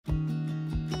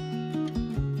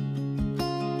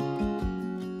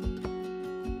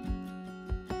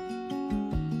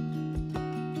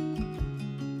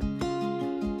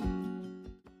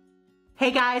Hey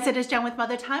guys, it is Jen with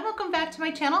Mother Time. Welcome back to my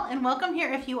channel and welcome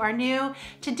here if you are new.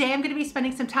 Today I'm going to be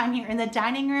spending some time here in the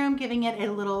dining room, giving it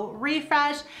a little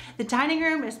refresh. The dining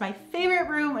room is my favorite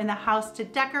room in the house to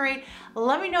decorate.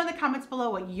 Let me know in the comments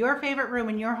below what your favorite room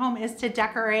in your home is to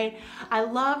decorate. I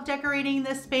love decorating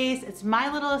this space. It's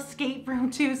my little escape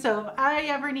room too, so if I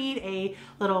ever need a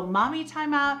little mommy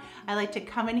time out, I like to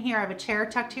come in here. I have a chair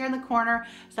tucked here in the corner,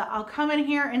 so I'll come in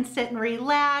here and sit and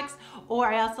relax, or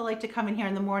I also like to come in here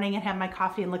in the morning and have my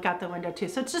coffee and look out the window too.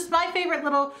 So it's just my favorite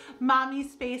little mommy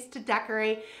space to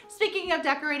decorate. Speaking of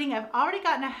decorating, I've already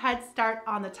gotten a head start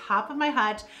on the top of my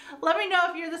hutch. Let me know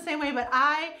if you're the same way, but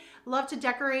I love to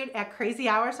decorate at crazy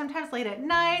hours, sometimes late at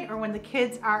night or when the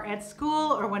kids are at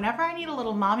school or whenever I need a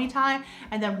little mommy time.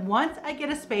 And then once I get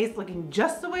a space looking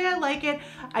just the way I like it,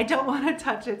 I don't want to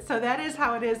touch it. So that is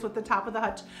how it is with the top of the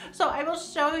hutch. So I will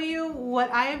show you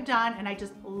what I have done and I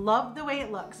just love the way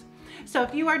it looks. So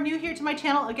if you are new here to my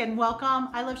channel, again, welcome.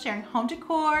 I love sharing home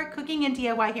decor, cooking, and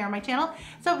DIY here on my channel.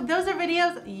 So if those are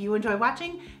videos you enjoy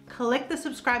watching, click the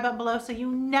subscribe button below so you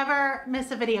never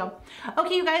miss a video.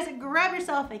 Okay, you guys, grab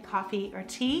yourself a coffee or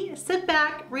tea, sit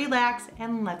back, relax,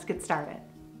 and let's get started.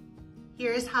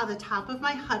 Here's how the top of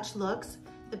my hutch looks.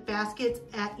 The baskets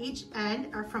at each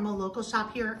end are from a local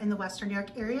shop here in the Western New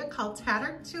York area called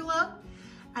Tattered Tulip.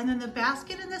 And then the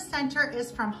basket in the center is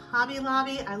from Hobby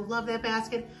Lobby. I love that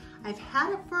basket. I've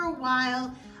had it for a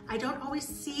while. I don't always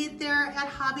see it there at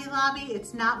Hobby Lobby.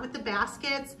 It's not with the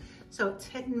baskets, so it's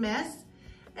hit and miss.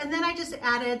 And then I just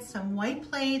added some white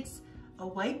plates, a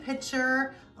white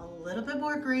pitcher, a little bit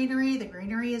more greenery. The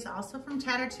greenery is also from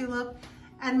Tattered Tulip.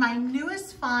 And my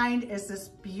newest find is this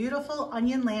beautiful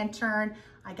onion lantern.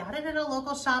 I got it at a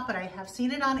local shop, but I have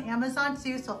seen it on Amazon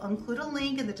too, so I'll include a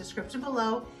link in the description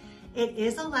below. It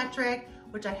is electric,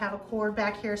 which I have a cord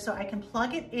back here so I can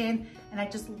plug it in, and I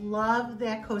just love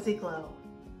that cozy glow.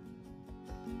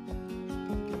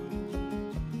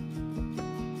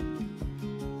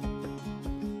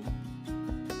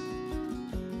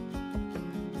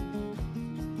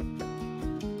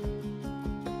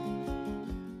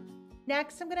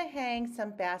 Next, I'm going to hang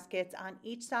some baskets on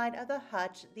each side of the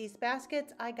hutch. These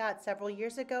baskets I got several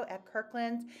years ago at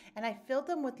Kirkland's, and I filled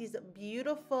them with these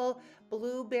beautiful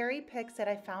blueberry picks that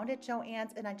I found at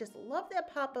Joann's, and I just love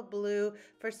that pop of blue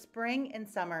for spring and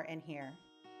summer in here.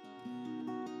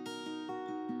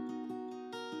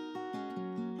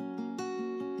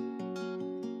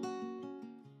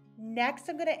 Next,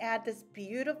 I'm going to add this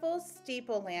beautiful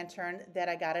steeple lantern that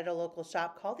I got at a local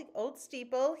shop called the Old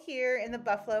Steeple here in the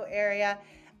Buffalo area.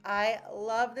 I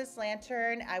love this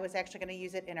lantern. I was actually going to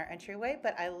use it in our entryway,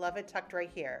 but I love it tucked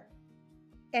right here.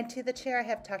 And to the chair I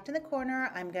have tucked in the corner,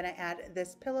 I'm going to add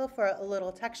this pillow for a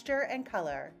little texture and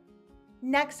color.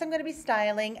 Next, I'm going to be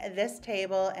styling this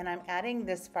table, and I'm adding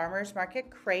this farmer's market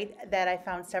crate that I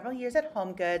found several years at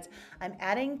Home Goods. I'm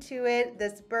adding to it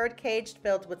this bird cage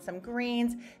filled with some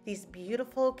greens, these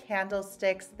beautiful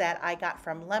candlesticks that I got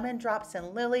from Lemon Drops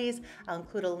and Lilies. I'll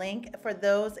include a link for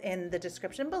those in the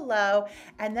description below.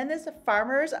 And then this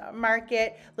farmer's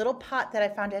market little pot that I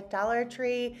found at Dollar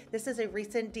Tree. This is a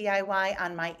recent DIY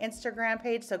on my Instagram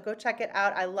page, so go check it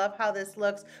out. I love how this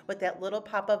looks with that little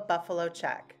pop of buffalo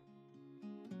check.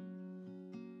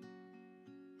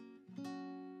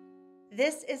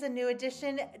 This is a new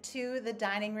addition to the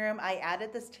dining room. I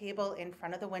added this table in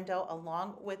front of the window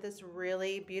along with this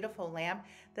really beautiful lamp.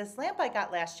 This lamp I got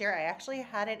last year. I actually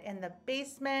had it in the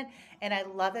basement, and I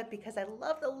love it because I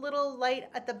love the little light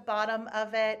at the bottom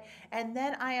of it. And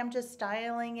then I am just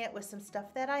styling it with some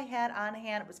stuff that I had on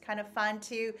hand. It was kind of fun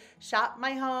to shop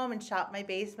my home and shop my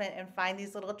basement and find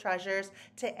these little treasures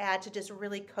to add to just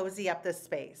really cozy up this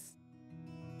space.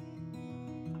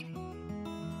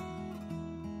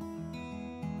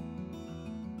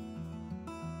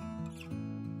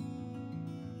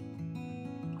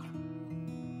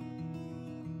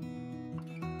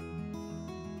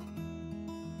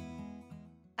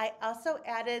 I also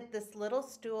added this little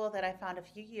stool that I found a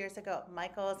few years ago at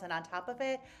Michael's, and on top of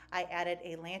it, I added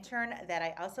a lantern that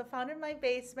I also found in my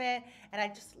basement, and I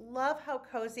just love how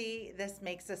cozy this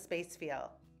makes the space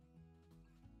feel.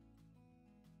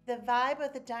 The vibe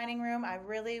of the dining room, I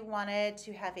really wanted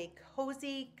to have a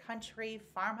cozy country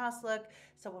farmhouse look.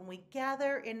 So when we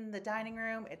gather in the dining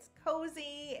room, it's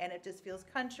cozy and it just feels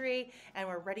country, and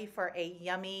we're ready for a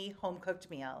yummy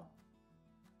home-cooked meal.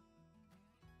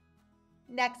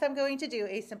 Next, I'm going to do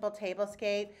a simple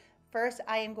tablescape. First,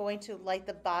 I am going to light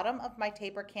the bottom of my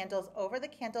taper candles over the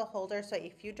candle holder so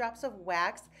a few drops of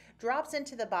wax drops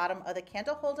into the bottom of the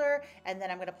candle holder, and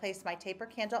then I'm going to place my taper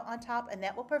candle on top, and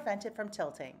that will prevent it from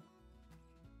tilting.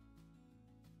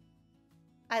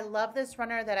 I love this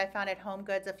runner that I found at Home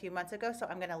Goods a few months ago, so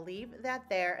I'm gonna leave that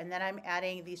there, and then I'm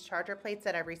adding these charger plates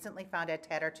that I recently found at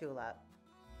Tatter Tulip.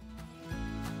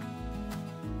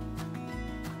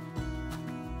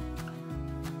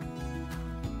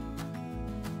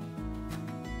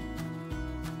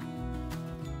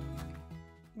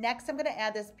 Next, I'm gonna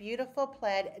add this beautiful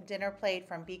plaid dinner plate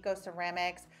from Biko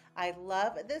Ceramics. I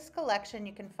love this collection.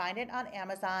 You can find it on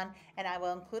Amazon, and I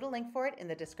will include a link for it in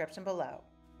the description below.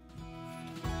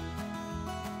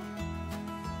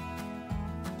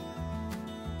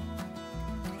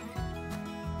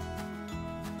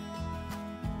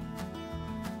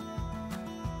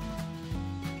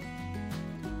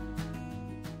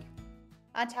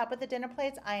 On top of the dinner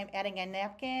plates, I am adding a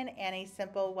napkin and a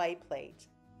simple white plate.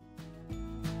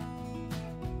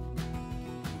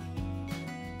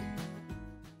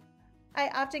 I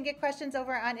often get questions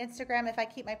over on Instagram if I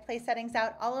keep my place settings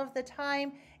out all of the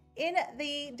time. In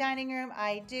the dining room,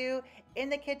 I do. In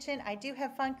the kitchen, I do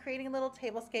have fun creating little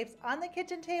tablescapes on the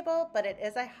kitchen table, but it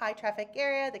is a high traffic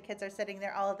area. The kids are sitting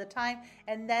there all of the time,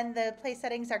 and then the place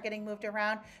settings are getting moved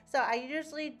around. So I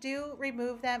usually do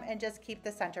remove them and just keep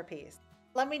the centerpiece.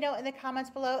 Let me know in the comments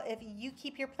below if you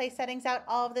keep your place settings out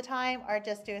all of the time or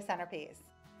just do a centerpiece.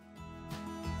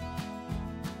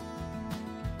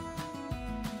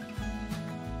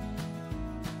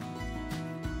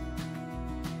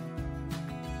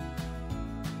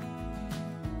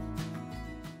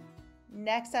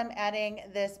 Next, I'm adding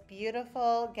this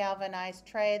beautiful galvanized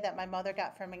tray that my mother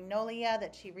got from Magnolia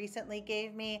that she recently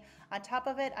gave me. On top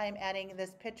of it, I'm adding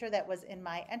this pitcher that was in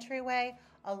my entryway,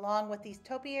 along with these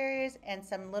topiaries and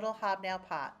some little hobnail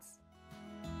pots.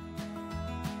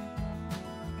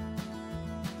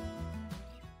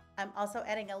 I'm also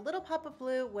adding a little pop of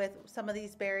blue with some of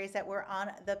these berries that were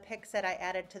on the picks that I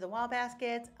added to the wall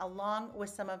baskets, along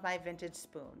with some of my vintage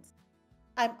spoons.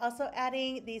 I'm also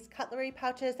adding these cutlery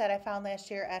pouches that I found last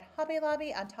year at Hobby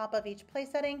Lobby on top of each place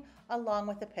setting, along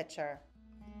with the pitcher.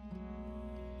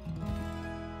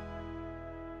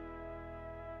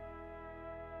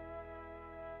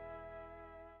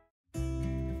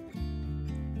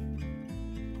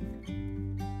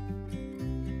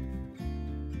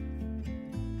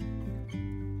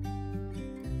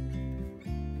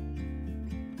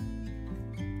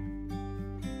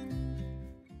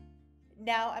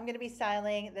 Now I'm going to be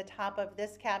styling the top of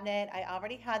this cabinet. I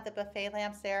already had the buffet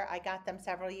lamps there. I got them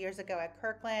several years ago at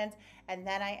Kirkland's, and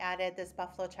then I added this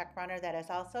buffalo check runner that is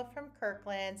also from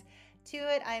Kirkland's. To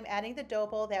it, I'm adding the dough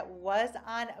bowl that was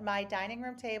on my dining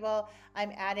room table.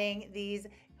 I'm adding these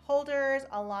holders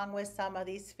along with some of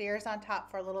these spheres on top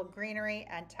for a little greenery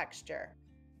and texture.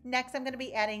 Next, I'm going to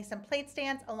be adding some plate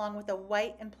stands along with a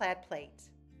white and plaid plate.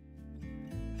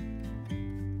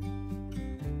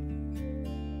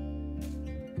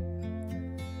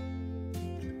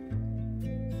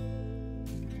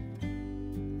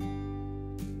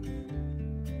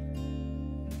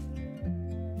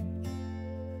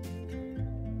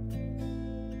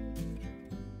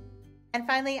 And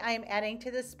finally, I am adding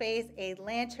to the space a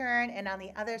lantern, and on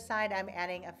the other side, I'm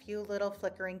adding a few little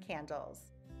flickering candles.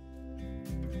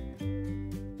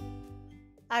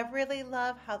 I really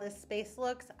love how this space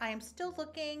looks. I am still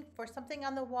looking for something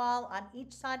on the wall on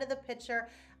each side of the picture.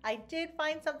 I did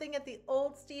find something at the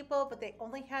old steeple, but they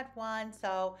only had one,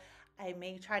 so I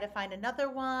may try to find another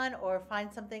one or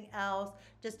find something else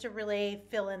just to really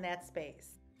fill in that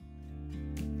space.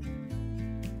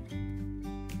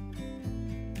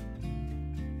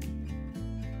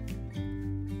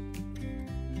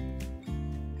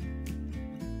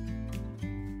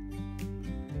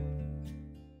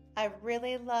 I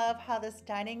really love how this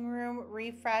dining room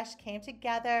refresh came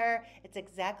together. It's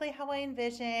exactly how I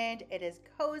envisioned. It is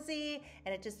cozy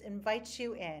and it just invites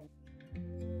you in.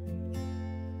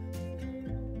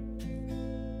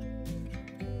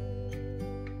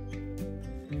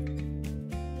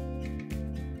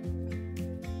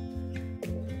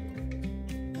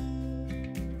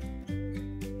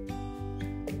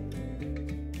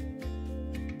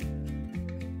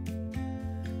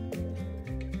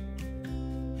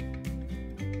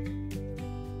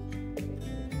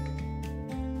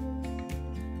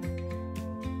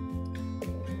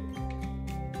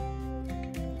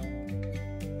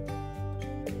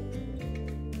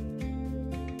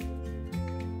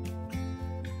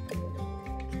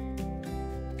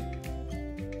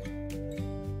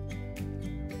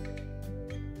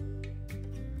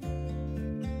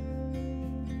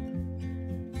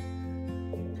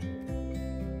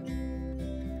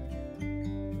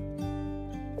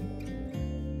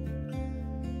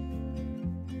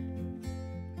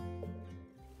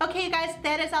 Okay, you guys,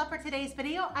 that is all for today's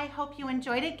video. I hope you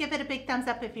enjoyed it. Give it a big thumbs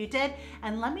up if you did,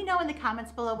 and let me know in the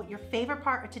comments below what your favorite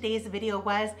part of today's video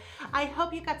was. I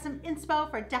hope you got some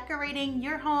inspo for decorating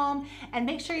your home, and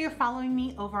make sure you're following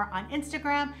me over on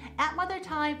Instagram at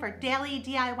MotherTime for daily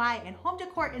DIY and home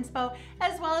decor inspo,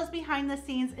 as well as behind the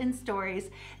scenes and stories.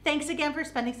 Thanks again for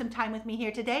spending some time with me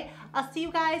here today. I'll see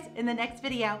you guys in the next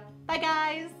video. Bye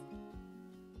guys.